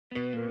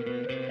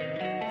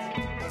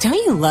Don't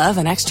you love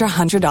an extra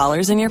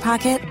 $100 in your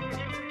pocket?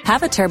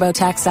 Have a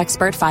TurboTax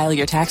expert file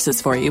your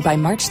taxes for you by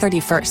March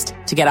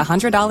 31st to get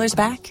 $100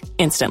 back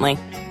instantly.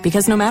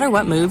 Because no matter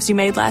what moves you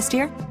made last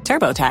year,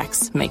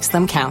 TurboTax makes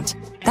them count.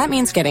 That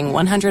means getting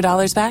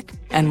 $100 back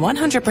and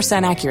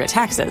 100% accurate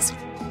taxes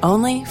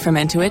only from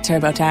Intuit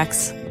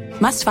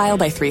TurboTax. Must file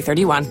by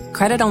 3/31.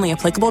 Credit only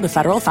applicable to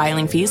federal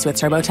filing fees with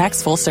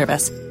TurboTax full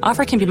service.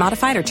 Offer can be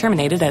modified or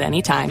terminated at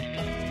any time.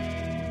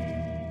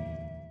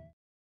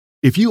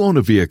 If you own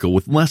a vehicle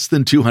with less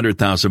than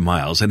 200,000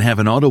 miles and have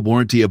an auto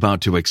warranty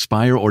about to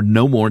expire or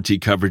no warranty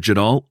coverage at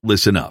all,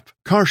 listen up.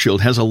 CarShield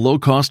has a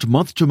low-cost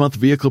month-to-month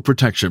vehicle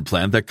protection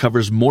plan that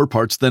covers more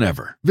parts than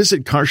ever.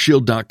 Visit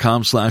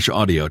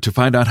carshield.com/audio to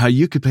find out how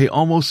you could pay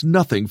almost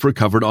nothing for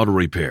covered auto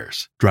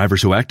repairs.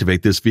 Drivers who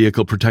activate this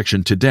vehicle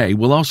protection today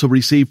will also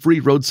receive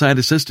free roadside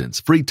assistance,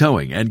 free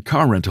towing, and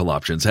car rental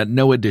options at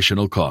no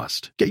additional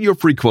cost. Get your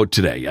free quote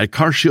today at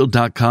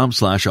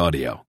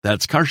carshield.com/audio.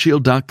 That's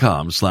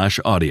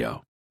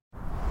carshield.com/audio.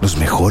 Los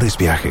mejores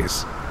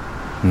viajes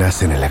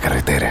nacen en la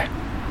carretera,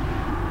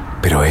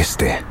 pero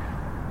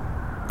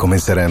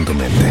comenzará en tu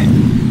mente.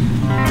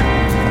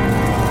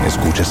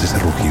 ¿Escuchas ese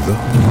rugido?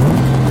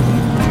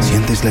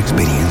 ¿Sientes la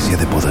experiencia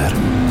de poder?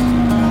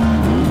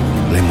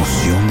 ¿La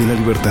emoción de la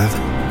libertad?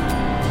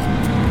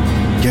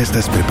 Ya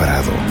estás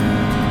preparado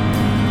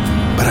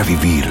para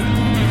vivir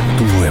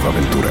tu nueva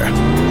aventura.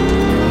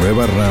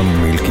 Nueva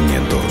Ram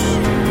 1500.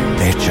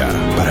 Hecha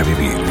para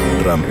vivir.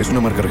 Ram es una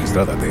marca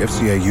registrada de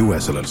FCI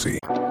US LLC.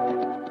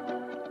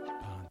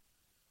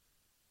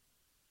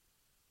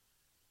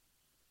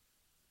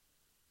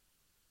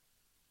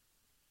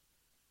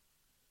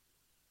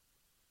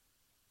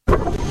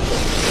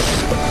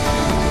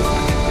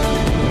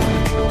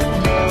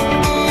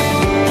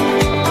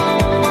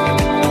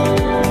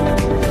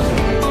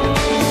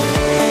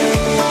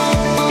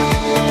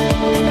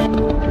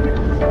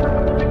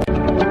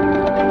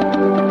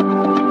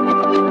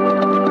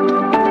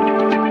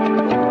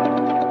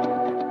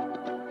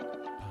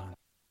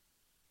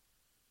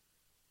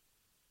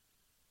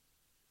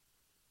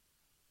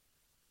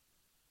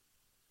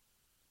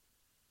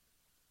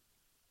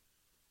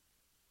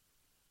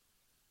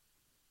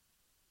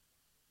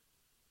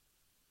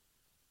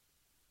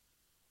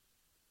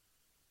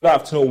 Good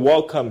afternoon.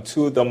 Welcome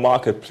to the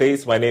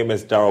Marketplace. My name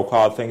is Darryl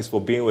Kwao. Thanks for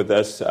being with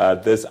us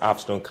this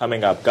afternoon.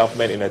 Coming up,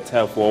 government in a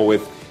turf war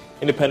with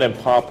independent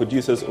power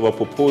producers over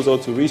proposal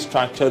to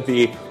restructure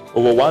the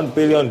over $1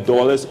 billion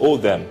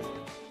owed them.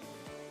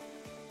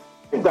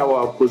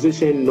 Our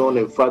position known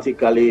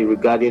emphatically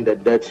regarding the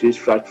debt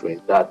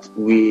restructuring, that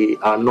we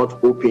are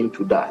not open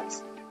to that.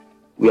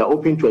 We are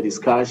open to a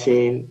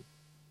discussing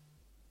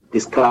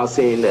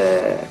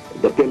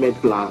the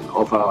payment plan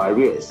of our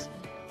arrears.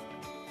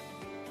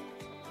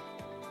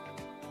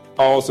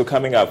 Also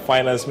coming up,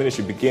 Finance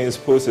Ministry begins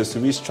process to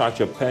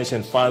restructure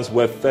pension funds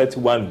worth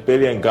 31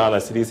 billion Ghana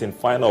cedis in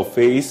final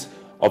phase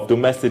of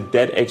domestic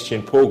debt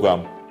exchange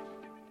program.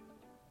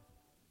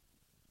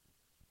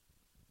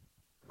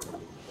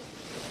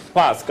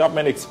 Plus,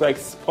 government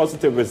expects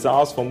positive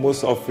results from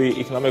most of the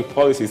economic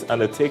policies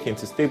undertaken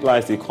to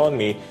stabilize the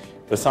economy,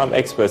 but some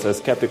experts are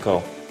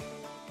skeptical.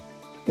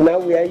 Now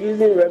we are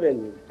using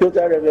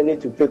total revenue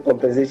to pay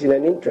compensation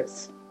and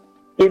interest,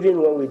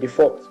 even when we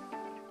default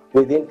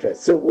with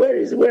interest. So where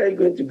are you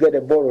going to get a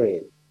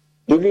borrowing,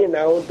 even in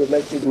our own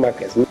domestic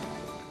markets?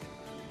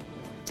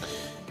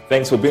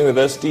 Thanks for being with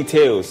us.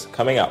 Details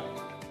coming up.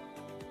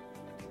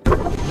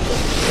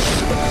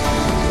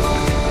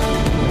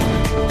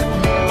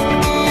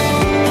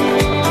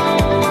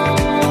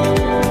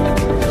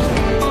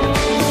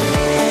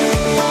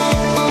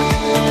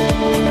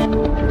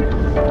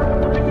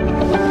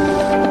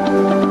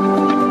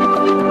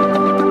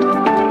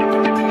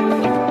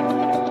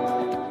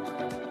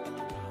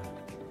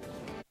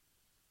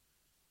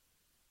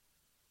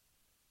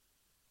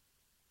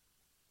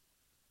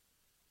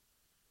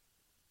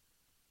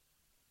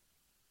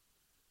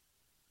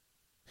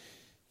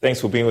 Thanks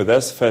for being with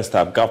us. First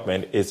up,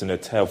 government is in a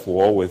turf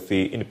war with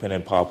the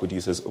independent power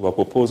producers over a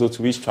proposal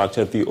to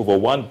restructure the over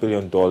 $1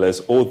 billion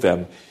owed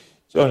them.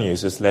 John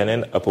News is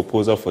learning a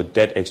proposal for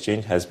debt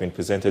exchange has been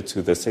presented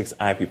to the 6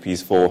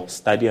 IPPs for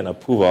study and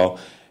approval,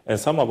 and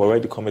some have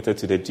already committed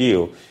to the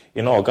deal.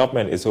 In all,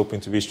 government is hoping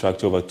to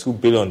restructure over $2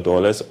 billion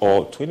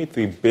or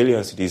 23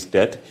 billion cedis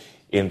debt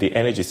in the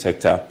energy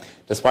sector.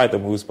 Despite the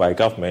moves by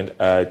government,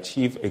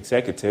 Chief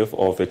Executive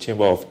of the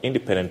Chamber of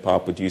Independent Power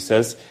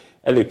Producers,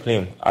 Eli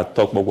Plim at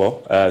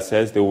Tokbogo,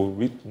 says they will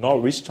not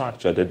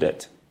restructure the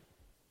debt.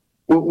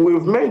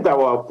 We've made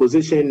our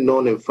position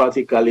known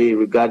emphatically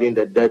regarding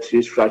the debt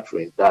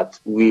restructuring, that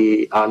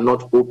we are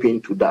not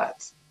open to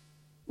that.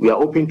 We are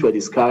open to a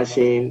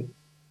discussing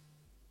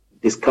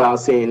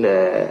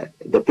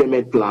the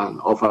payment plan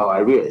of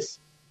our arrears.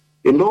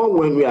 You know,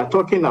 when we are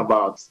talking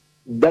about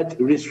debt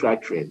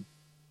restructuring,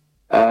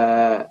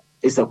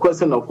 it's a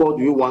question of what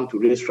do you want to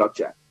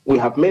restructure. We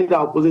have made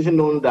our position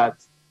known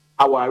that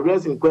our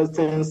arrears in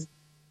questions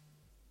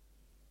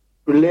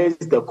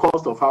relates the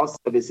cost of our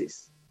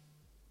services.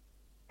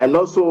 And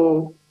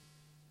also,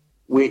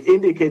 we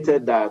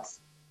indicated that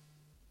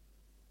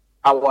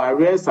our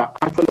arrears are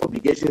actual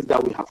obligations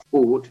that we have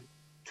owed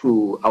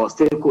to our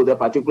stakeholder,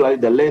 particularly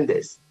the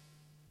lenders.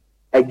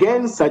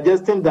 Again,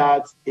 suggesting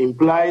that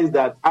implies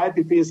that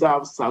IPPs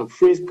have some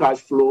free cash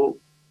flow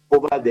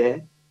over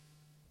there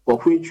for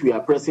which we are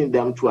pressing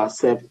them to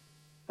accept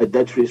a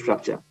debt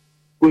restructure,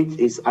 which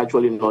is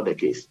actually not the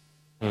case.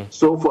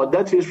 So for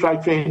debt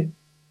restructuring,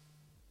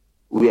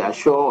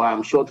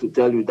 I'm sure to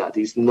tell you that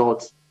it's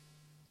not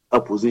a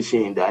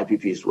position in the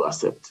IPPs to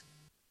accept.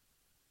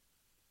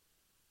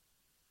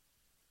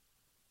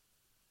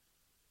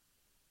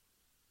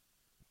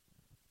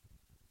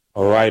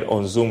 All right,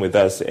 on Zoom with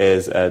us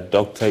is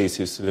Dr.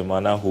 Yusuf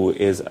Sulemana, who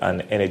is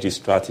an energy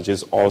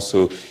strategist,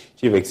 also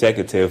Chief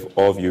Executive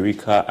of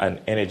Eureka,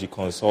 an energy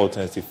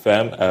consultancy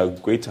firm.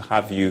 Great to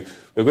have you.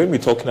 We're going to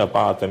be talking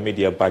about the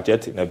media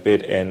budget in a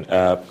bit and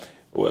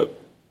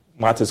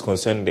matters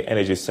concerning the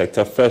energy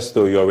sector. First,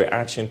 though, your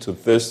reaction to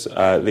this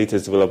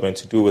latest development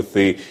to do with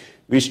the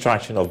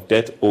restructuring of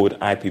debt-owed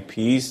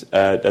IPPs.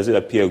 Does it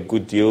appear a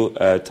good deal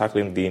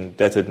tackling the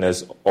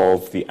indebtedness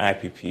of the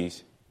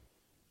IPPs?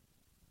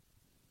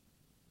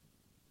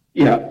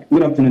 Yeah,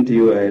 good afternoon to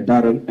you,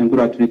 Darren, and good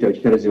afternoon to our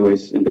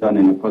shareholders in Ghana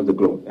and across the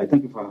globe.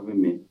 Thank you for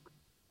having me.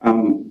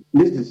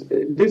 This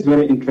is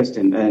very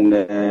interesting,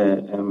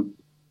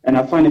 and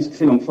I find it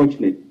still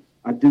unfortunate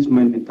at this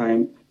moment in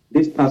time.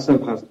 This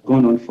tussle has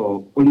gone on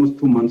for almost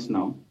 2 months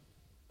now,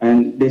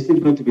 and there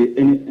seems not to be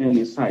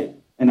any sight.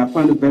 And I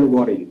find it very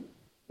worrying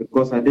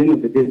because at the end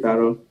of the day,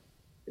 Darren,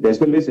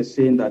 there's always a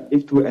saying that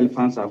if two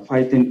elephants are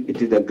fighting,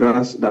 it is the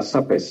grass that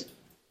suffers.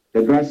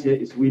 The grass here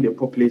is we, the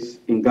populace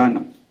in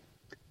Ghana.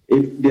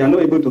 If they are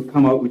not able to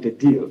come out with a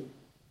deal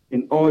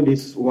in all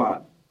this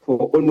while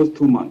for almost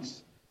 2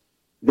 months,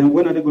 then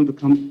when are they going to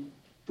come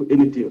to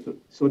any deal?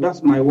 So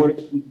that's my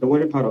worry, the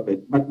worry part of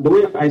it. But the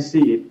way I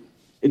see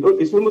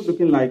it's almost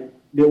looking like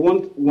they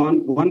want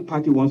one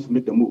party wants to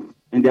make the move,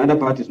 and the other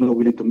party is not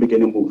willing to make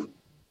any move.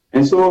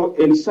 And so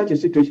in such a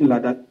situation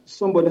like that,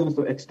 somebody has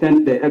to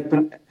extend the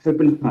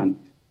helping hand.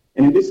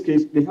 And in this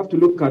case, they have to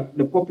look at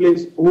the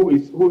populace who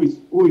is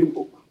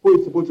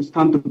supposed to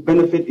stand to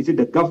benefit. Is it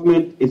the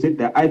government? Is it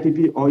the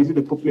IPP? Or is it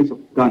the populace of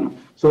Ghana?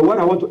 So what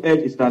I want to urge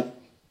is that,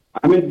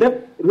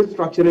 debt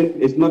restructuring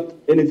is not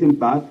anything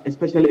bad,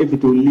 especially if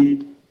it will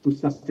lead to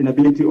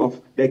sustainability of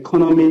the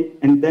economy.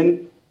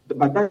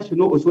 But that should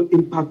not also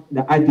impact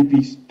the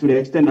IPPs to the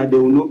extent that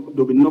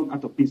they'll be knocked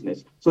out of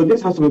business. So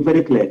this has to be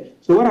very clear.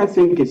 So what I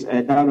think is,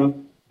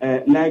 Darren,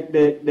 like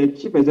the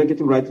chief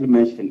executive rightly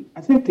mentioned,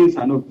 I think things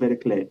are not very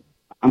clear.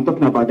 I'm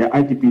talking about the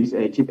IPP's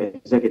chief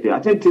executive. I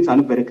think things are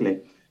not very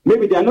clear.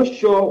 Maybe they are not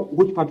sure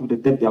which part of the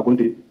debt they are going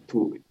to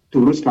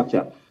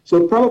restructure.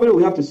 So probably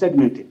we have to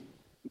segment it.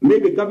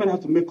 Maybe government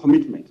has to make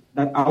commitment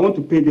that I want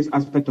to pay this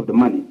aspect of the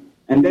money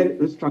and then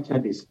restructure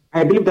this.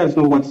 I believe that's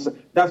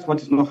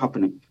what is not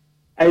happening.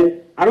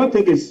 I don't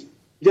think it's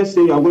just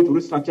saying you are going to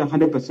restructure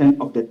 100%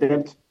 of the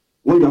debt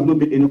when you have not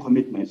made any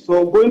commitment.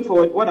 So going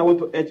forward, what I want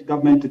to urge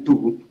government to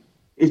do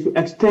is to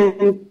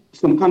extend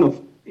some kind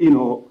of,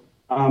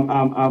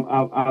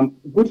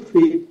 good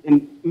faith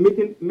in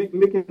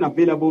making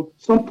available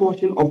some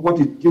portion of what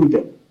is due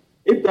them.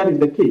 If that is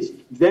the case,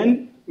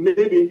 then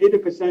maybe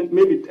 80%,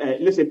 maybe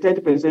let's say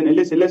 30%, and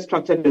let's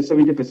structure the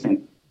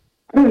 70%.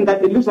 Other than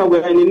that, it looks like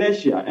we're in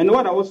inertia. And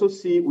what I also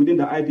see within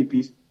the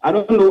IPPs, I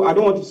don't know, I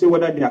don't want to say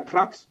whether they are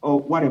cracks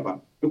or whatever.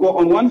 Because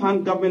on one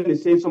hand, government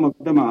is saying some of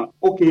them are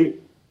okay,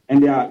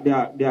 and they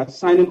are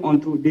signing on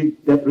to this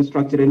debt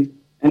restructuring.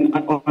 And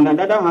on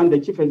the other hand, the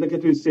chief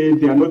executive is saying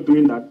they are not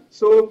doing that.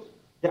 So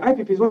the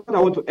IPPs, what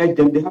I want to urge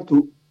them, they have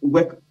to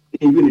work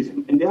in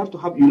unison, and they have to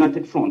have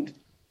united front.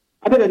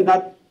 Other than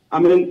that,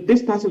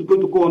 this task is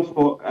going to go on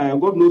for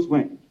God knows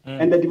when.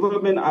 And the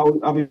development,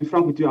 I'll be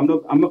frank with you,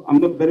 I'm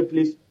not very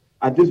pleased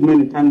at this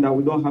moment in time that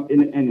we don't have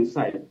any end in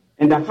sight.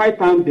 And the high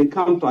time they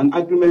come to an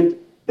agreement,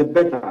 the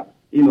better,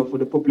 for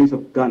the populace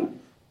of Ghana.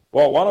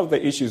 Well, one of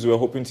the issues we were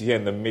hoping to hear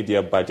in the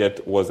media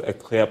budget was a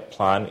clear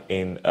plan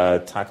in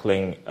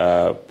tackling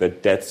the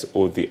debts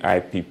owed the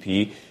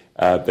IPP.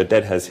 The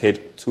debt has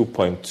hit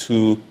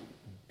 $2.2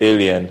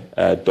 billion,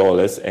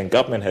 and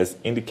government has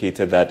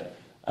indicated that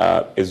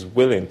is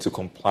willing to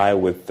comply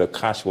with the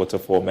cash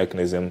waterfall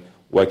mechanism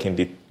working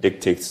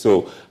dictates.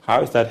 So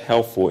how is that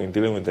helpful in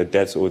dealing with the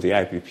debts owed the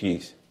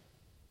IPPs?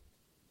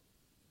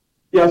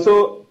 Yeah,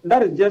 so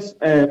that is just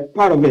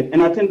part of it,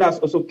 and I think that's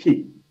also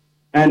key.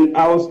 And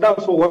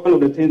that's one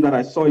of the things that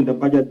I saw in the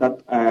budget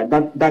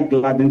that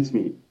gladdens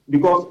me,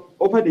 because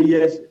over the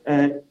years,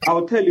 I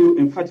will tell you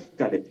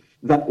emphatically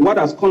that what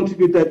has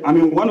contributed,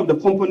 one of the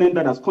components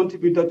that has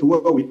contributed to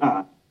where we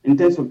are in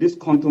terms of this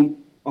quantum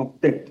of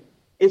debt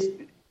is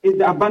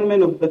the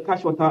abandonment of the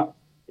cash waterfall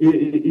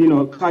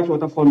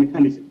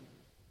mechanism.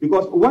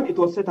 Because what it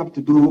was set up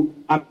to do,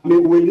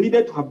 we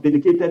needed to have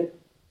dedicated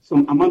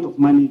some amount of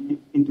money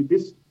into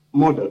this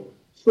model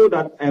so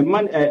that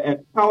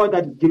power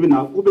that is given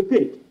out will be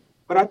paid.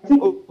 But I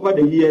think over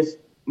the years,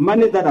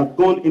 money that have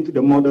gone into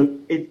the model,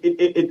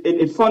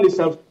 it found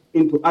itself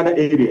into other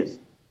areas.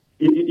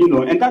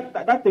 and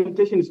that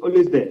temptation is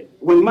always there.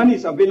 When money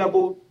is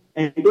available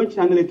and you don't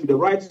channel it to the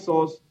right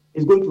source,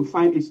 it's going to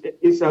find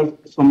itself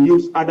some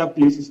use other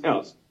places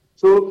else.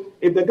 So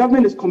if the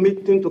government is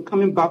committing to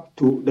coming back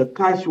to the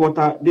cash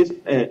water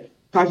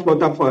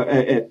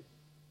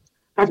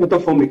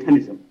fund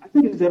mechanism, I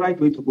think it's the right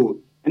way to go.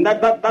 And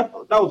that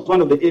was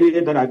one of the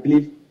areas that I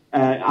believe,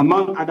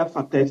 among other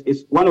factors,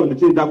 is one of the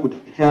things that could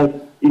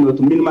help,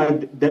 to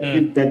minimize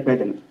debt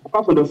burden.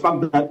 Apart from the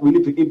fact that we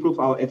need to improve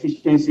our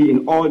efficiency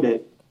in all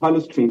the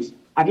value streams,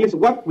 at least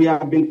what we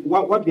have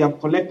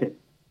collected,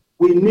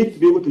 we need to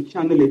be able to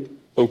channel it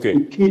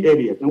to key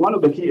areas. And one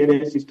of the key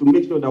areas is to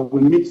make sure that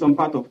we meet some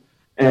part of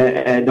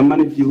the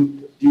money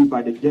due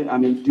by the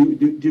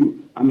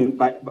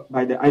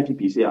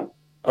IPPs. Yeah.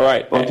 All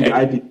right. Or to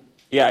the IP.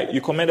 Yeah, you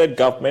commended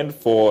government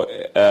for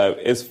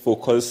its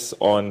focus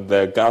on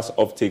the gas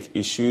offtake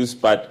issues,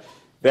 but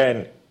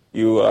then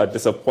you are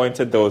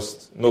disappointed there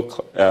was no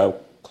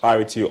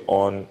clarity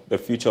on the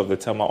future of the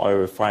thermal oil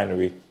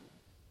refinery.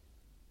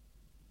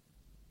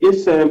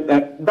 Yes,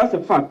 that's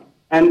a fact.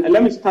 And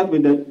let me start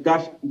with the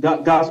gas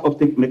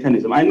offtake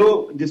mechanism. I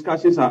know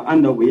discussions are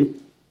underway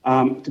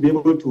to be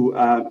able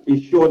to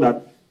ensure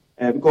that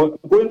because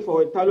going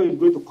forward, Tullow is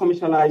going to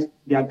commercialize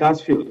their gas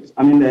fields.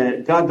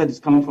 The gas that is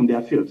coming from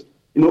their fields.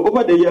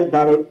 Over the years,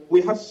 Darrell,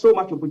 we had so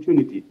much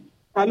opportunity.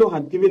 Tullow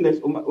had given us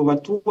over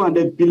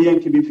 200 billion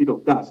cubic feet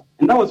of gas,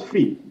 and that was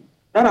free.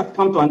 That has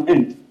come to an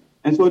end.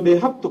 And so they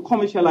have to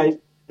commercialize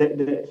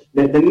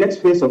the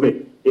next phase of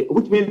it,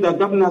 which means that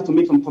government has to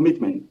make some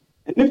commitment.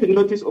 And if you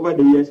notice over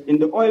the years, in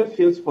the oil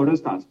fields, for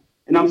instance,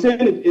 and I'm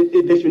saying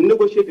they should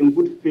negotiate in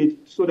good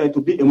faith so that it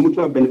will be a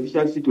mutual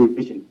beneficial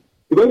situation.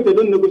 Because if they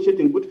don't negotiate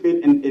in good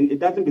faith and it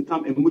doesn't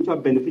become a mutual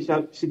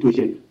beneficial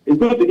situation, it's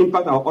going to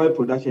impact our oil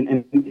production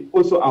and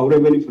also our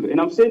revenue flow. And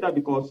I'm saying that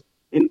because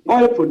in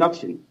oil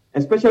production,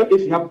 especially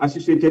if you have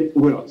associated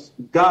wells,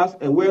 gas,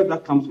 a well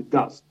that comes with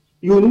gas,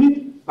 you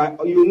need by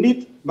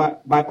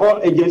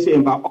all agencies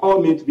and by all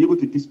means to be able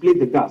to display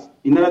the gas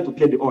in order to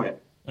get the oil.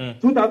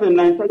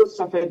 2009, Tullow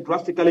suffered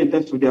drastically in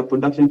terms of their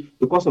production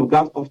because of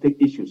gas offtake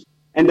issues.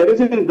 And the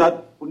reason is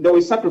that there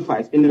was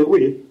sacrifice in a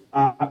way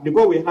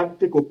because we had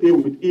to take or pay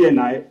with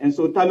ENI, and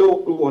so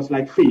Tullow was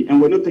like free,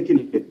 and we're not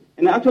taking it.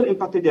 And it actually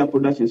impacted their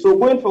production. So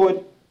going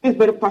forward, it's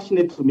very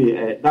passionate to me,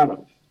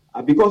 Darrell,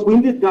 because we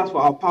need gas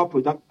for our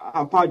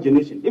power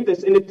generation. If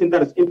there's anything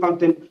that is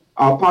impacting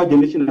our power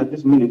generation at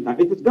this minute,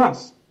 it is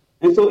gas.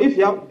 And so if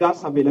you have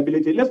gas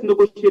availability, let's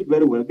negotiate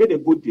very well, get a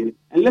good deal,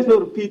 and let's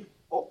not repeat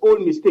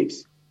old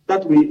mistakes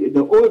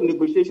the old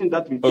negotiation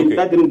that we did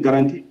that didn't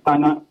guarantee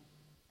Ghana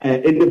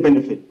any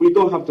benefit. We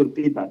don't have to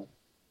repeat that.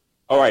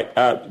 All right,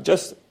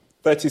 just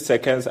 30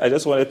 seconds. I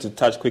just wanted to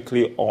touch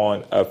quickly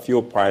on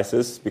fuel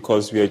prices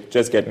because we are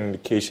just getting an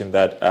indication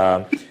that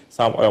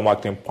some oil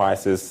marketing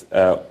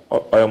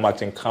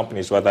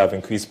companies have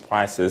increased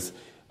prices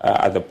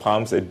at the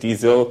pumps. A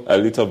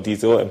liter of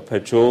diesel and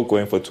petrol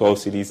going for 12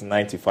 cedis,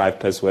 95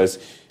 pesos.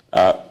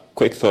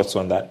 Quick thoughts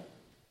on that?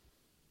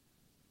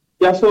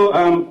 Yeah, so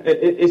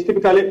it's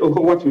typically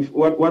what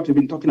we've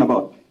been talking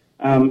about.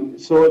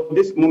 So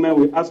this moment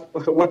we ask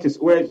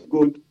where is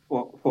good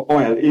for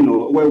oil,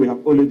 where we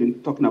have already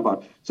been talking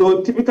about.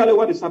 So typically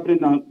what is happening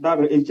now that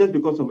is just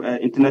because of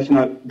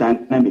international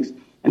dynamics.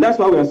 And that's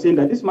why we are saying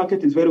that this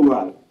market is very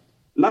well.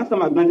 Last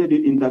time I granted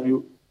the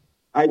interview,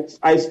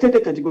 I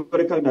stated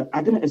categorically that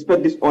I didn't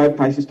expect these oil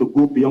prices to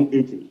go beyond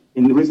 80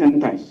 in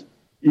recent times,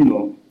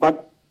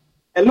 But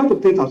a lot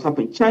of things have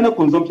happened. China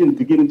consumption is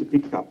beginning to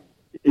pick up.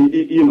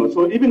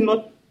 So even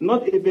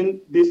not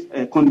even this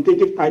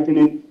quantitative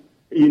tightening,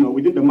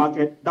 within the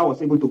market that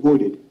was able to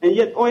hold it, and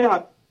yet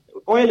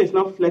oil is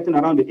now flirting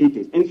around the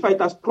 80s. In fact,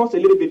 it has crossed a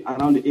little bit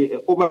around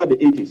over the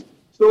 80s.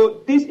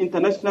 So this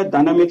international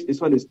dynamics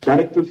is what is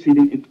directly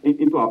feeding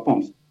into our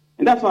pumps,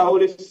 and that's why I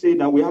always say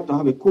that we have to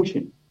have a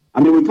cushion.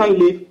 We can't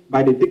live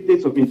by the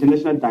dictates of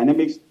international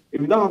dynamics.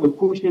 If we don't have a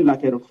cushion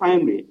like a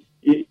refinery,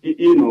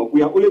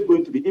 we are always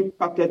going to be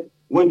impacted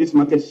when this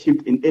market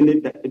shifts in any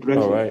direction.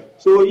 All right.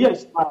 So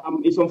yes,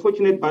 it's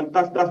unfortunate, but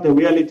that's the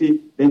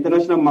reality. The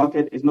international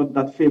market is not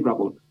that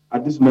favorable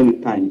at this moment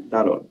in time.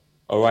 That's all.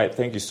 All right.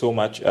 Thank you so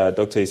much,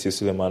 Dr. Isi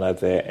Sulemana,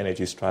 the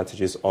energy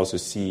strategist, also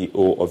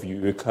CEO of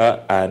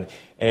Eureka, an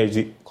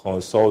energy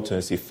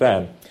consultancy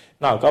firm.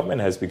 Now,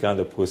 government has begun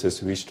the process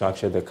to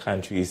restructure the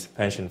country's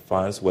pension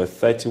funds worth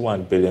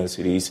 31 billion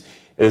cedis.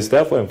 It is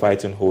therefore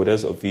inviting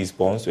holders of these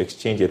bonds to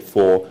exchange it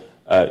for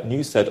a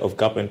new set of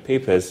government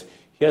papers.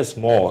 Here's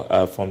more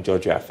from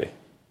George Affe.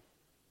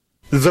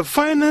 The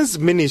Finance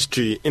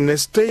Ministry, in a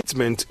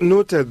statement,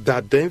 noted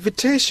that the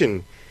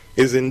invitation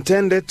is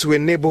intended to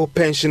enable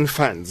pension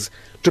funds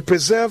to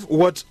preserve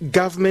what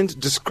government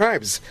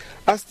describes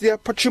as their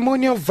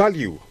patrimonial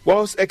value,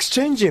 whilst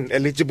exchanging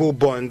eligible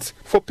bonds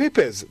for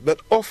papers that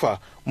offer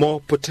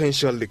more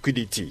potential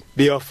liquidity.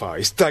 The offer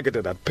is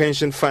targeted at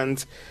pension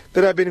funds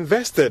that have been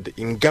invested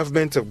in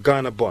Government of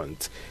Ghana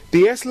bonds,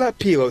 the ESLA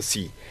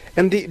PLC,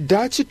 and the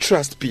Dachi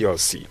Trust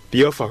PLC.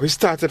 The offer, which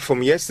started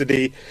from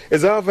yesterday,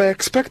 is however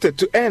expected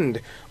to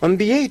end on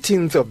the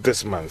 18th of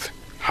this month.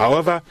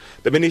 However,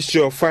 the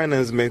Ministry of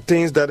Finance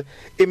maintains that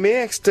it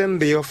may extend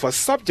the offer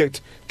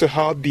subject to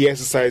how the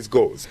exercise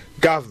goes.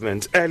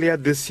 Government earlier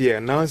this year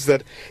announced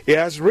that it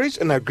has reached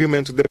an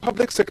agreement with the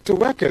public sector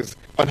workers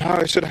on how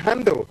it should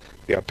handle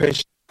their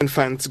pension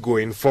funds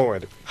going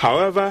forward.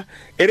 However,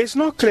 it is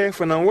not clear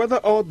for now whether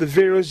all the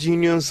various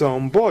unions are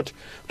on board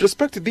with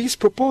respect to these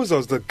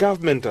proposals the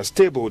government has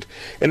tabled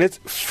in its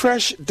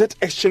fresh debt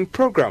exchange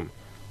program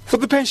for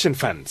the pension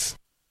funds.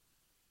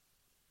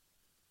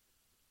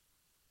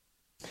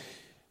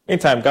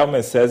 Meantime,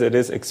 government says it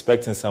is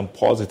expecting some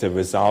positive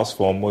results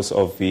for most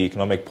of the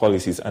economic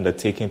policies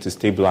undertaken to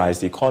stabilize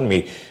the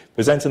economy.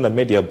 Presenting the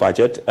mid-year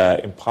budget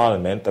in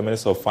Parliament, the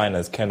Minister of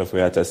Finance, Kenneth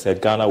Oyata,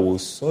 said Ghana will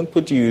soon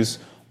produce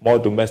more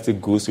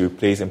domestic goods to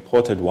replace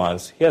imported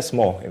ones. Here's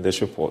more in this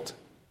report.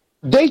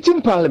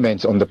 Dating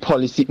Parliament on the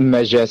policy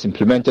measures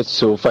implemented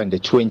so far in the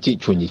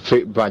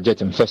 2023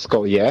 budget and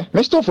fiscal year,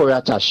 Mr.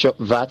 Oyata assured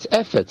that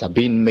efforts are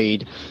being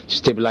made to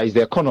stabilize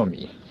the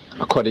economy.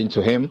 According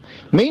to him,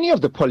 many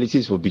of the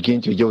policies will begin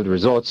to yield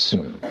results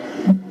soon.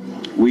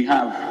 We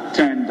have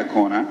turned the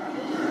corner,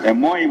 and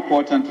more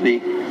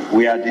importantly,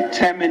 we are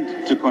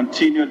determined to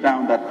continue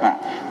down that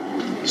path.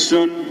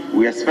 Soon,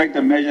 we expect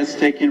the measures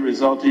taken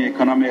result in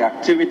economic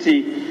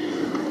activity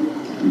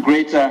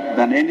greater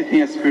than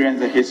anything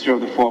experienced in the history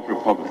of the Fourth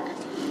Republic.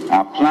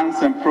 Our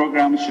plans and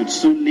programs should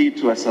soon lead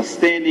to a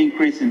sustained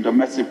increase in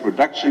domestic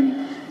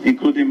production,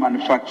 including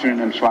manufacturing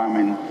and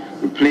farming,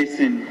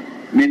 replacing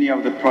many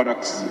of the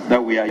products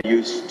that we are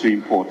used to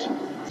importing.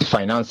 The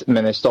Finance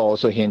Minister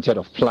also hinted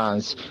of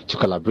plans to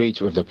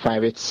collaborate with the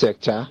private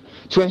sector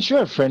to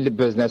ensure a friendly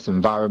business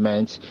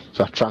environment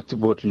to attract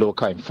both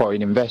local and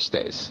foreign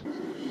investors.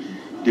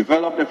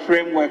 Developed a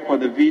framework for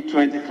the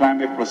V20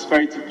 Climate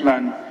Prosperity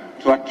Plan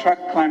to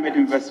attract climate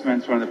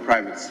investments from the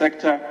private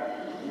sector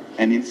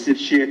and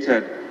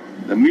initiated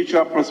the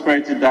Mutual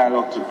Prosperity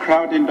Dialogue to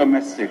crowd in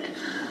domestic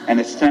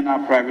and external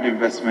private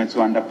investment to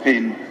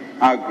underpin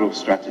our growth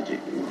strategy.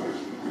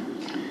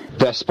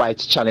 Despite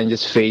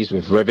challenges faced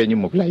with revenue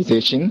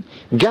mobilization,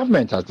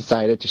 government has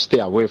decided to stay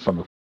away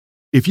from.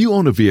 If you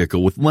own a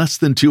vehicle with less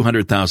than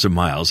 200,000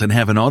 miles and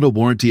have an auto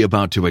warranty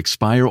about to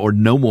expire or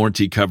no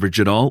warranty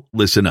coverage at all,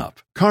 listen up.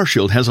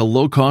 CarShield has a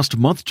low-cost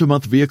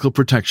month-to-month vehicle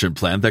protection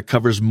plan that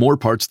covers more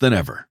parts than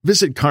ever.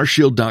 Visit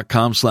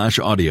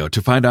carshield.com/audio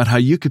to find out how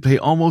you could pay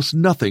almost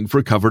nothing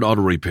for covered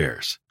auto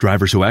repairs.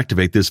 Drivers who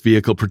activate this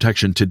vehicle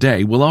protection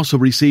today will also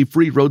receive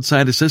free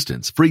roadside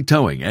assistance, free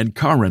towing, and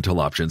car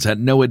rental options at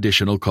no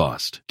additional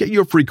cost. Get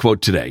your free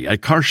quote today at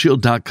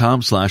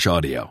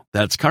carshield.com/audio.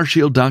 That's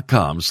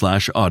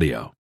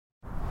carshield.com/audio.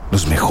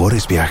 Los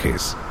mejores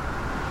viajes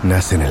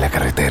nacen en la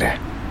carretera,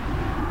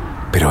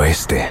 pero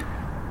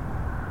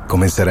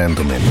comenzará en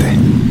tu mente.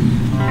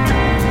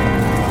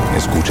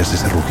 ¿Escuchas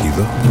ese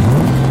rugido?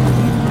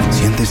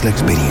 ¿Sientes la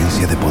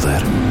experiencia de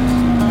poder?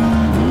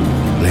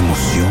 ¿La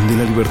emoción de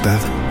la libertad?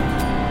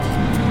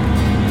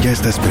 Ya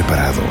estás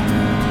preparado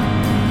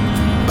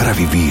para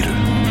vivir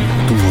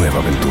tu nueva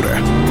aventura.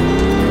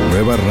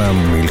 Nueva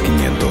Ram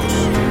 1500.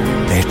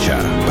 Hecha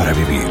para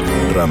vivir.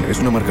 Ram es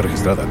una marca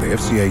registrada de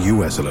FCI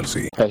US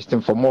LLC.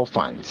 Requesting for more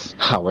funds.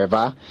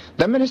 However,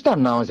 the minister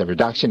announced a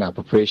reduction in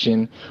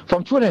appropriation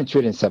from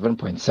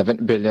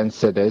 227.7 billion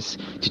cedis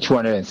to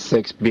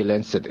 206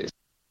 billion cedis.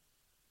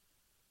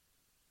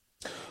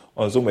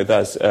 On Zoom with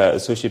us,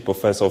 Associate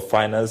Professor of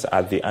Finance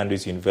at the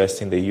Andrews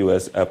University in the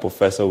US,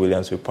 Professor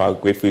Williams. We're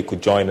grateful you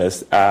could join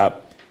us. I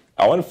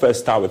want to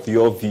first start with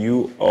your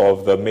view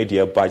of the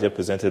mid-year budget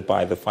presented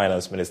by the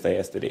Finance Minister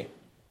yesterday.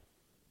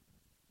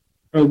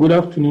 Good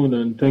afternoon,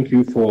 and thank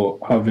you for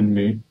having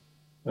me.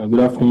 Good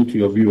afternoon to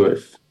your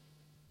viewers.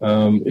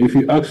 If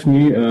you ask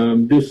me,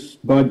 this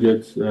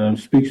budget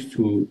speaks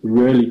to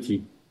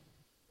reality.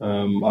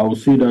 I will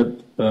say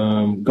that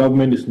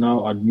government is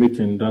now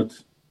admitting that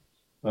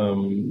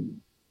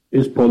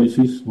its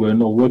policies were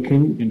not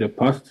working in the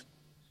past,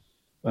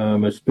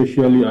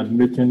 especially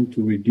admitting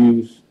to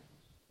reduce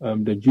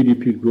the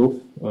GDP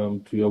growth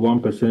to a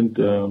 1%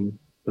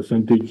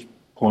 percentage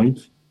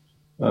point.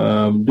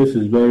 This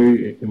is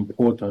very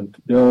important.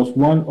 There was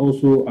one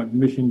also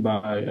admission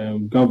by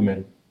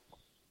government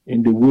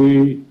in the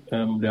way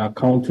the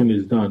accounting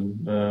is done.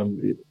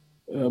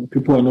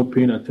 People are not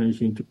paying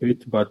attention to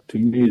it, but to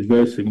me it's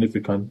very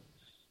significant.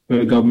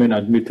 Where government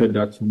admitted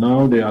that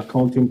now the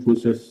accounting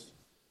process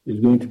is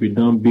going to be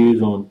done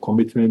based on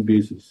commitment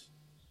basis.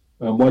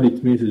 What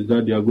it means is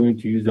that they are going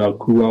to use the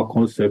accrual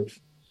concept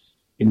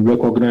in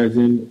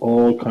recognizing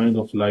all kinds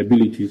of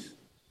liabilities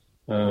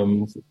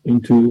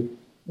into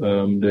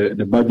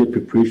the budget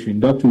preparation.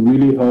 That will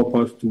really help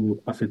us to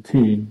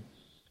ascertain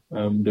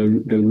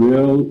the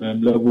real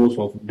levels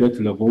of debt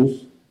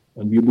levels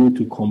and be able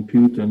to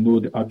compute and know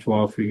the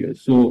actual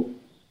figures. So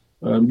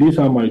these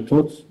are my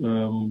thoughts.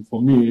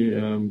 For me,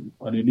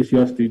 at the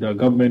initial stage, the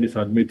government is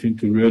admitting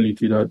to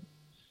reality that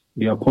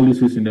their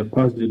policies in the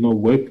past did not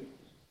work,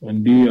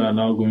 and they are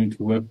now going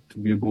to work to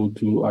be able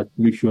to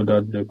make sure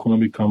that the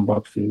economy comes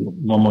back to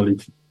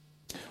normality.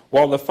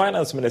 Well, the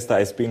finance minister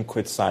is being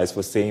criticized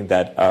for saying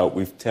that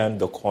we've turned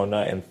the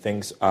corner and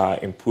things are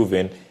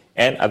improving,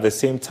 and at the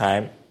same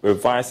time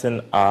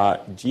revising our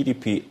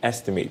GDP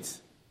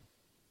estimates.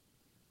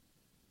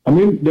 I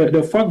mean,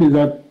 the fact is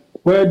that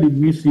where did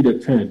we see the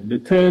turn? The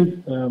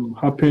turn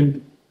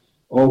happened,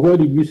 or where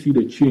did we see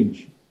the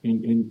change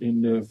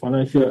in the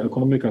financial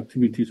economic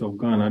activities of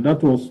Ghana?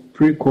 That was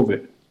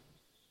pre-COVID.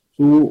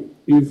 So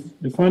if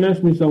the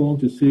finance minister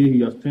wants to say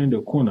he has turned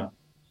the corner,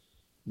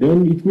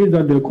 then it means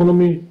that the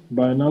economy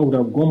by now would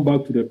have gone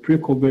back to the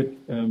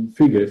pre-COVID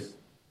figures,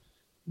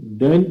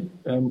 then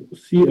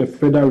see a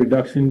further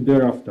reduction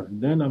thereafter.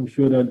 Then I'm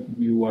sure that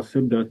we will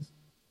accept that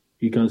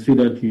he can say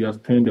that he has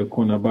turned the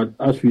corner. But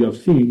as we have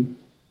seen,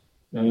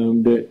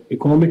 the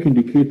economic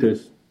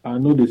indicators are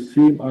not the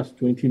same as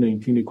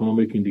 2019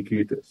 economic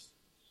indicators.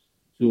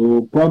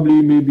 So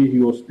probably maybe he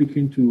was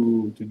speaking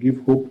to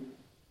give hope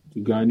to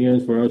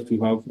Ghanaians for us to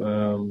have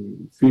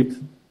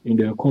faith in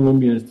the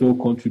economy and still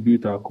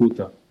contribute our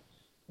quota.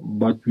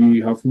 But we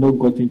have not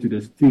gotten to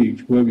the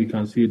stage where we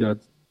can say that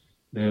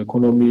the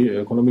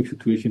economic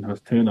situation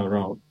has turned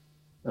around.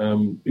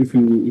 If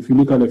you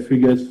look at the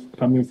figures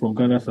coming from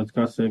Ghana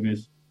Statistical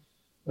Service,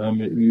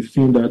 we've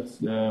seen that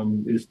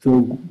it's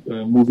still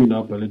moving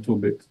up a little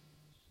bit.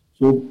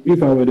 So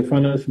if I were the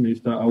finance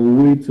minister, I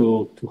would wait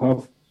to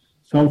have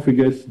some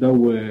figures that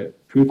were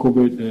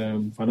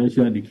pre-COVID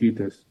financial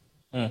indicators.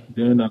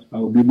 Then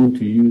I'll be able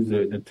to use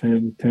the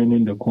term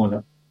turning the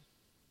corner.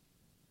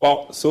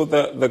 Well, so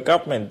the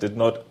government did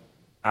not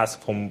ask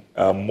for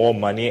more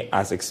money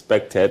as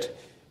expected,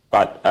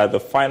 but the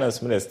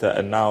finance minister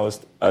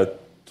announced a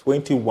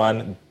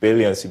 21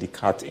 billion cedi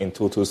cut in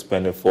total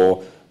spending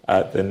for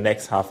the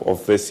next half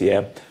of this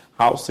year.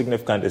 How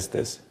significant is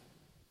this?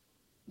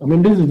 I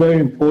mean, this is very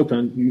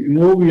important. You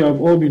know, we have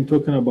all been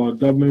talking about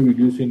government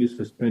reducing this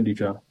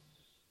expenditure.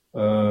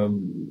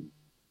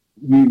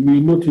 We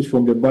noticed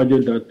from the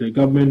budget that the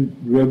government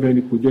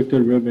revenue,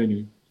 projected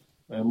revenue,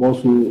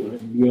 also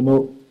we are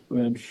not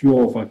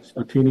sure of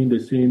attaining the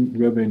same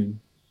revenue.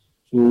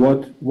 So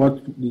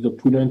what is the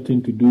prudent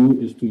thing to do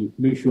is to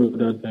make sure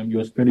that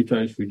your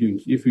expenditure is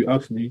reduced. If you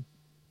ask me,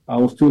 I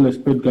will still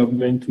expect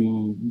government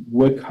to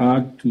work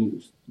hard to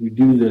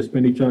reduce the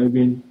expenditure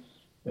even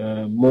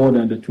more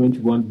than the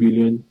 21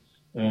 billion,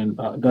 and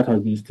that has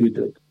been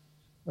stated.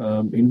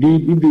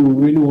 Indeed, if they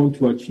really want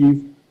to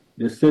achieve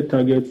the set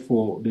target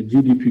for the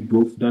GDP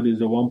growth, that is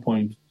the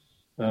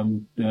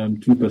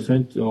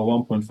 1.2%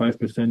 or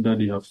 1.5% that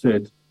they have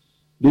set,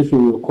 this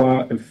will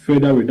require a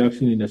further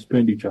reduction in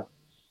expenditure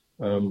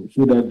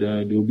so that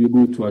they will be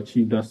able to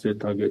achieve that set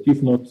target.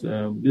 If not,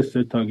 this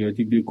set target,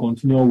 if they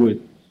continue with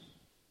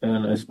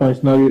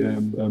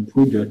expansionary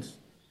projects,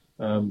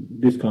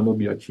 this cannot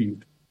be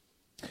achieved.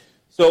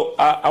 So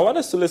I want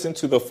us to listen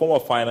to the former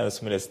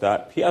finance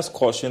minister. He has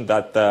cautioned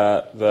that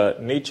the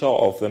nature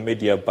of the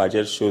mid-year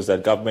budget shows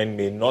that government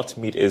may not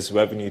meet its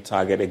revenue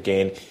target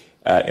again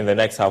in the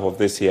next half of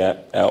this year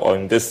or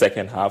in this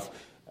second half,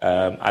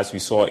 as we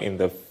saw in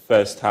the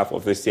first half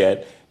of this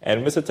year.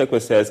 And Mr. Tekwe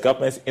says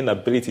government's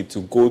inability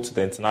to go to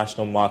the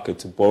international market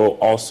to borrow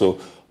also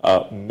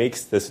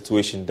makes the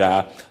situation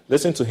dire.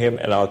 Listen to him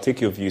and I'll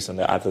take your views on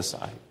the other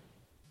side.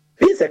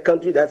 This is a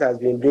country that has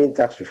been doing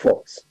tax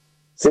reforms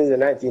since the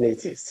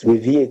 1980s,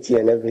 with VAT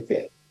and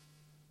everything.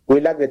 We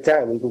lack the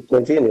time, we could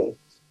continue.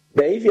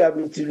 But if you have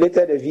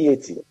mutilated the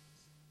VAT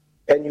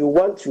and you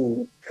want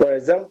to, for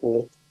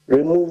example,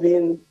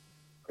 removing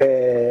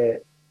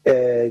debt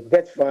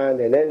fund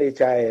and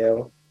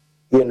NHIL,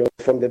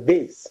 from the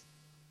base,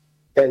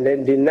 and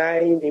then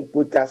denying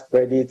input tax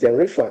credit and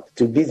refund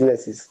to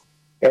businesses,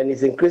 and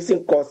it's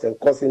increasing costs and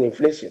causing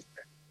inflation.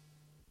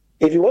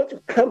 If you want to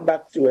come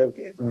back to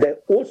the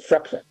old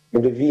structure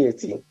in the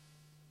VAT,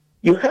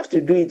 you have to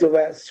do it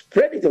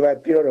spread it over a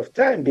period of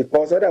time,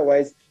 because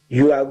otherwise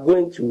you are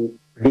going to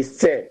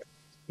disturb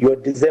your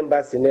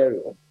December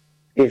scenario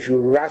if you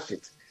rush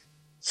it.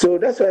 So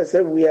that's why I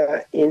said we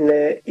are in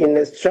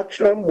a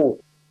structural mode.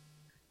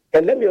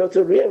 And let me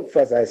also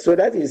re-emphasize, so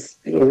that is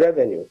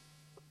revenue.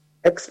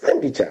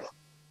 Expenditure.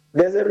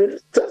 There's a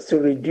request to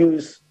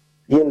reduce,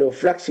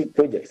 flagship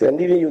projects. And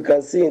even you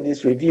can see in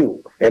this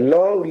review, a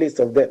long list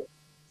of them.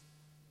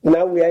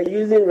 Now we are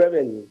using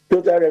revenue,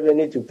 total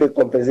revenue, to pay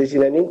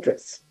compensation and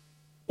interest,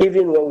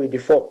 even when we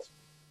default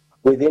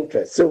with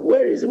interest. So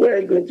where are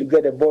you going to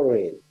get the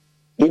borrowing?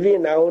 Even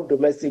in our own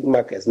domestic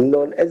markets,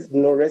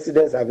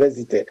 non-residents have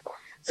visited.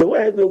 So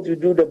where are you going to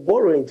do the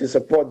borrowing to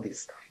support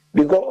this?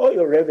 Because all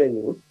your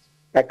revenue,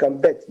 I can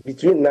bet,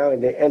 between now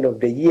and the end of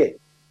the year,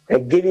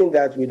 and given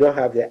that we don't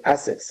have the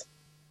assets,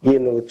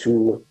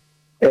 to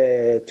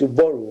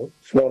borrow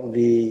from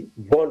the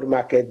bond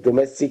market,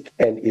 domestic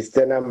and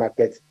external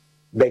markets,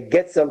 but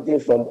get something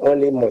from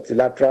only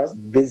multilaterals,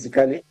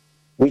 basically,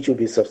 which will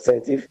be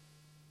substantive.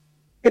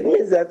 It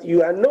means that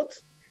you are not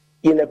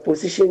in a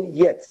position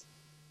yet,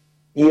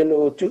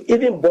 to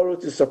even borrow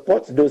to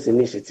support those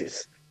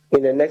initiatives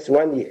in the next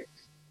 1 year.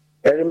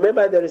 And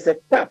remember, there is a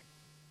cap.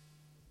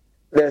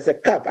 There's a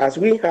cap. As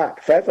we had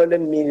 500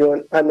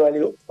 million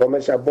annually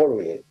commercial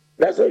borrowing,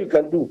 that's all you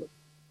can do.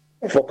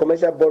 for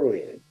commercial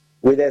borrowing,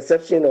 with the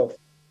exception of,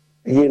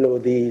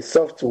 the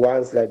soft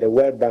ones like the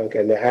World Bank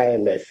and the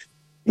IMF,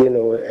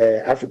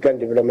 African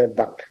Development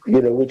Bank,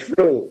 which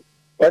flow in.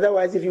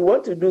 Otherwise, if you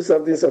want to do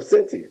something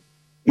substantive,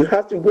 you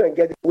have to go and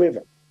get a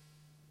waiver,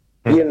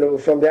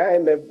 from the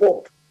IMF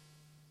board.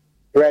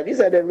 Right, these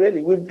are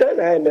we've done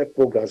IMF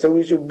programs, so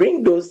we should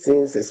bring those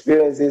things,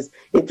 experiences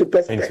into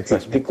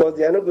perspective because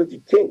they are not going to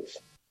change.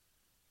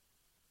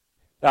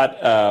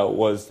 That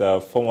was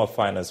the former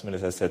Finance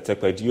Minister,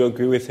 Setekwe. Do you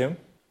agree with him?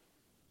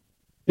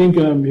 I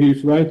think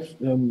he's right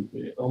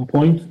on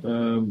point.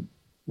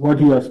 What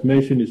he has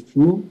mentioned is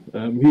true.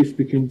 He's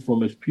speaking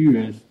from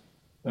experience.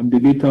 The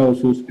data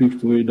also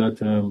speaks to it that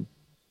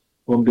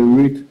from the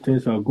rate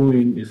things are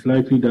going, it's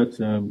likely that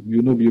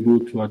you'll not be able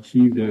to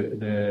achieve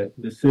the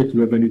set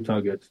revenue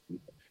targets.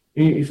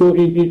 So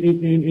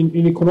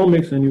in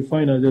economics and in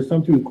finance, there's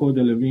something we call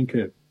the Levine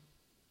curve.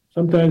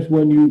 Sometimes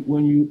when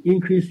you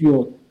increase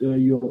your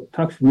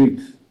tax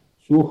rates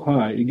so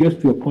high, it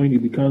gets to a point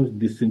it becomes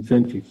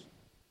disincentives.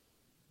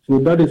 So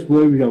that is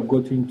where we have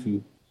gotten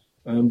to.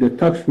 The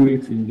tax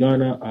rates in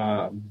Ghana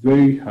are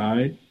very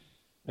high,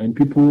 and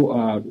people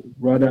are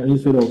rather,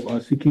 instead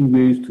of seeking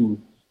ways to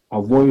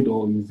avoid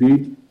or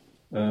evade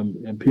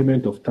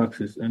payment of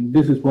taxes. And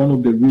this is one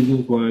of the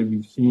reasons why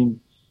we've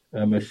seen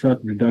a sharp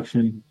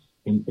reduction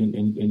in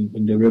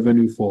the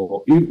revenue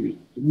for.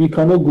 We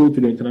cannot go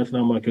to the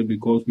international market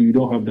because we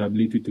don't have the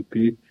ability to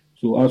pay.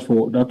 So as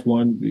for that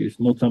one, it's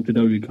not something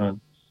that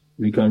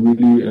we can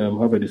really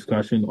have a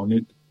discussion on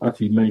it, as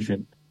he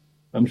mentioned.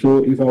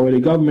 So if I were the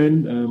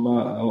government, I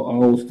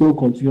will still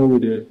continue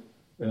with the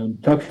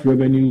tax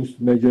revenues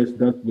measures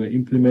that were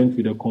implemented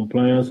with a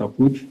compliance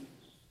approach,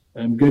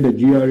 and get the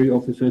GRA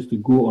officers to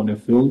go on the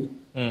field,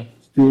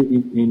 stay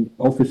in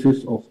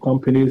offices of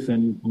companies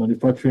and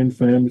manufacturing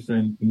firms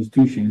and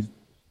institutions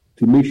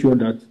to make sure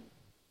that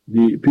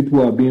the people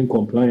are being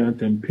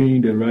compliant and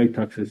paying the right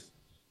taxes.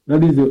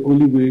 That is the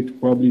only way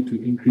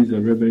to increase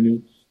the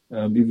revenue.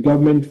 If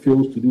government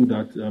fails to do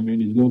that,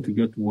 it's going to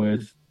get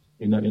worse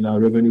in our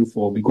revenue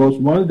fall, because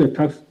once the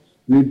tax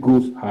rate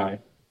goes high,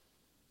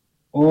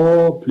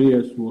 all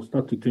players will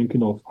start to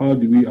thinking of how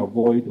do we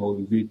avoid or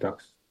evade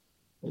tax.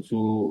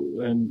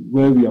 And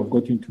where we have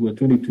gotten to a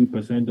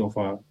 22% of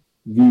our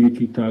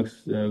VAT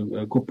tax,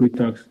 corporate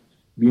tax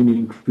being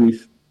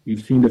increased,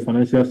 we've seen the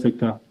financial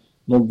sector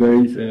not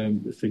very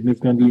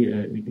significantly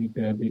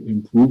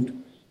improved.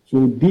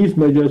 So these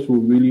measures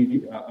will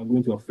really are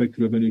going to affect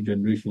revenue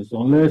generation,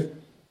 so unless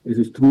it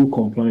is through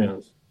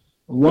compliance.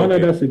 One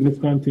other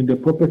significant thing, the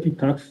property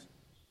tax,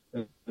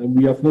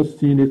 we have not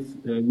seen it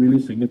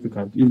really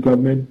significant. If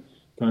government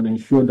can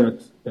ensure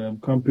that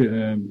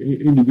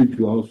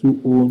individuals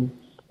who own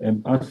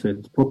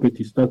assets,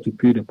 property, start to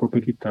pay the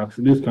property tax,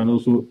 this can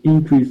also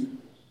increase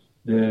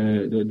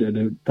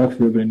the tax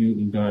revenue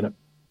in Ghana.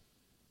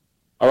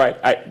 All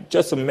right,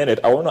 just a minute.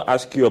 I want to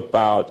ask you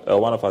about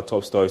one of our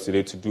top stories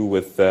today to do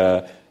with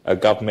a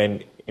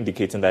government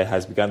indicating that it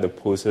has begun the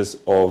process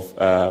of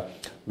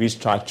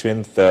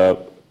restructuring the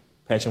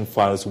pension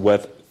funds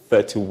worth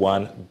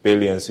 31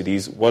 billion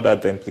cedis. What are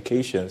the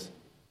implications?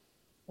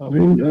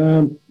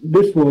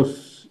 This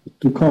was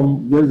to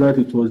come, just that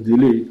it was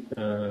delayed.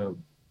 The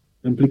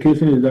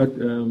implication is that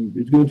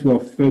it's going to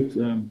affect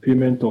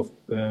payment of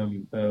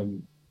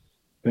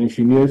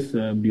pensioners.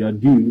 They are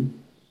due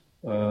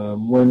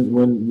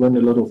when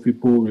a lot of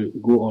people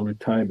go on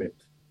retirement.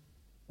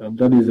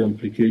 That is the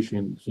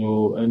implication.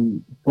 So,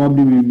 and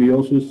probably we may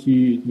also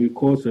see it may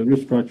cause a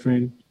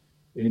restructuring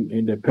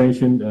in the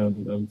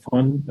pension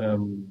fund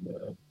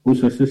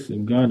processes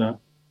in Ghana.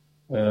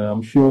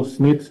 I'm sure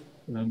SNIT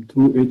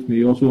through it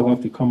may also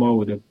have to come out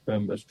with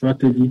a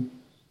strategy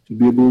to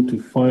be able to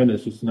find a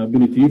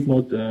sustainability. If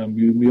not,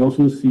 we may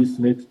also see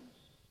SNIT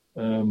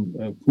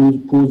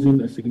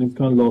posing a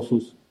significant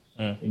losses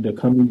in the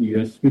coming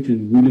years, which is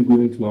really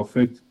going to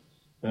affect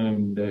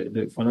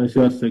the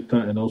financial sector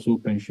and also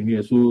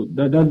pensioners. So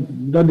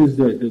that is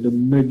the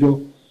major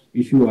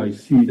issue I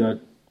see,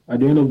 that at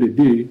the end of the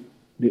day,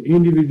 the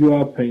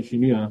individual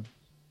pensioner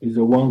is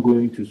the one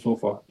going to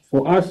suffer.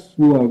 For us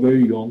who are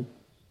very young,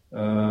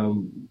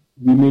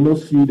 we may not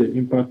see the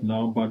impact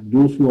now, but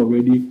those who are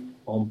already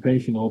on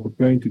pension or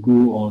preparing to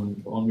go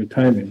on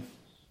retirement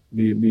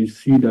may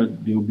see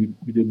that they'll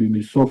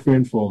be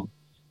suffering from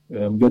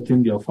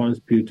getting their funds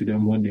paid to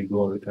them when they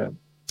go on retirement.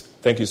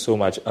 Thank you so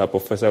much,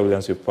 Professor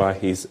Williams Wipra.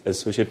 He's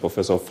Associate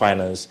Professor of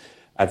Finance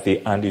at the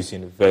Andrews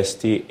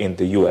University in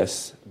the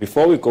U.S.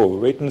 Before we go,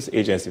 ratings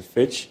agency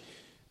Fitch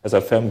has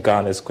affirmed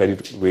Ghana's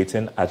credit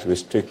rating at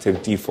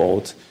restrictive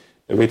default.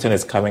 The rating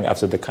is coming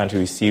after the country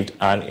received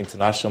an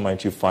International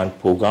Monetary Fund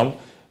program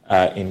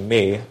in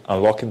May,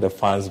 unlocking the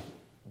fund's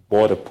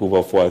board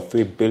approval for a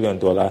 $3 billion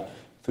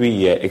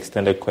 3-year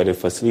extended credit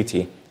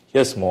facility.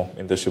 Here's more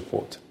in this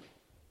report.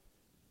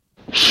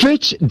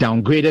 Fitch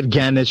downgraded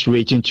Ghana's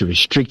rating to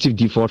restrictive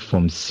default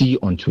from C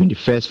on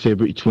 21st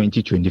February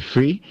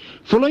 2023,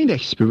 following the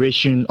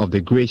expiration of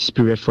the grace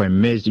period for a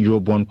missed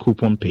Eurobond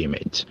coupon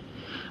payment.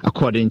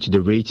 According to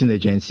the rating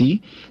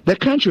agency, the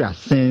country has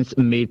since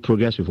made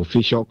progress with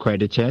official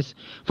creditors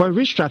for a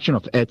restructuring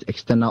of its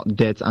external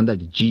debt under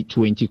the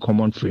G20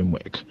 Common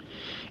Framework.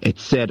 It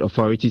said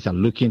authorities are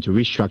looking to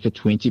restructure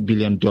 $20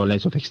 billion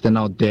of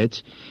external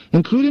debt,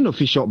 including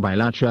official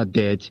bilateral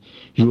debt,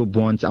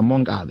 Eurobonds,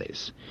 among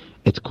others.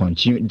 It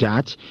continued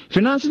that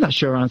financing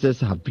assurances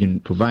have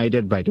been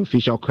provided by the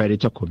Official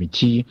Creditor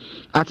Committee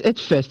at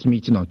its first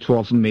meeting on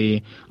 12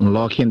 May,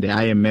 unlocking the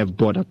IMF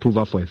board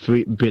approval for a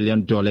 $3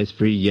 billion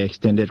 3-year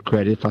extended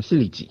credit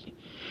facility.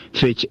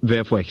 Fitch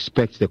therefore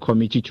expects the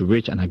committee to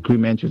reach an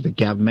agreement with the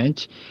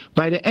government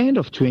by the end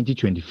of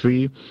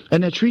 2023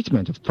 and a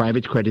treatment of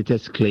private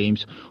creditors'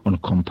 claims on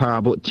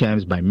comparable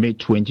terms by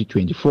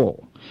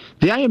mid-2024.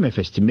 The IMF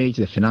estimates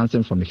the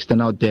financing from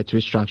external debt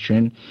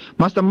restructuring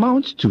must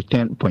amount to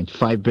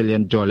 $10.5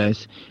 billion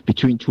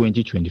between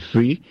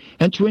 2023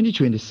 and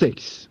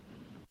 2026.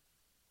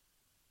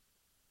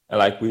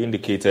 Like we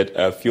indicated,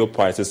 fuel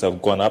prices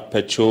have gone up.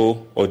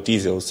 Petrol or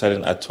diesel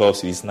selling at 12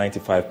 cedis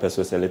 95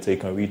 pesos a litre. You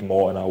can read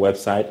more on our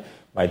website,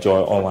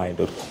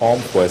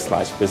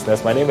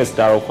 myjoyonline.com/business. My name is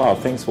Daryl Kwao.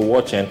 Thanks for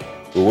watching.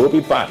 We will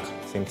be back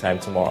same time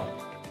tomorrow.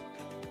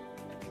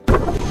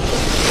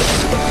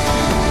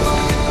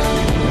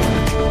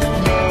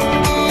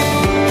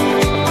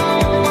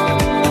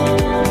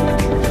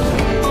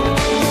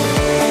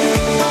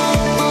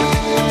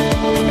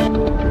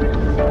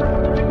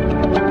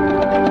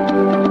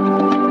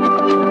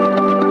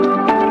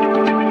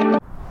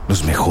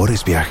 Los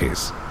mejores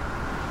viajes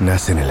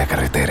nacen en la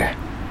carretera,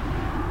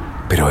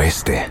 pero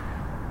este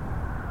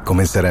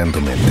comenzará en tu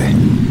mente.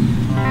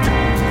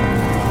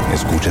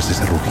 ¿Escuchas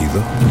ese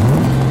rugido?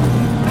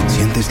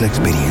 ¿Sientes la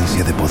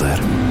experiencia de poder?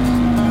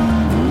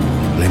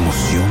 ¿La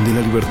emoción de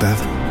la libertad?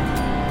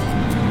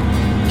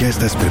 Ya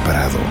estás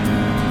preparado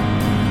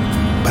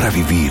para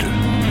vivir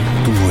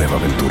tu nueva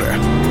aventura.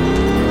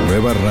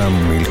 Nueva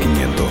RAM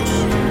 1500,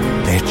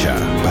 hecha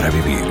para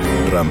vivir.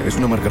 RAM es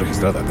una marca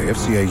registrada de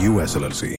FCA US LLC.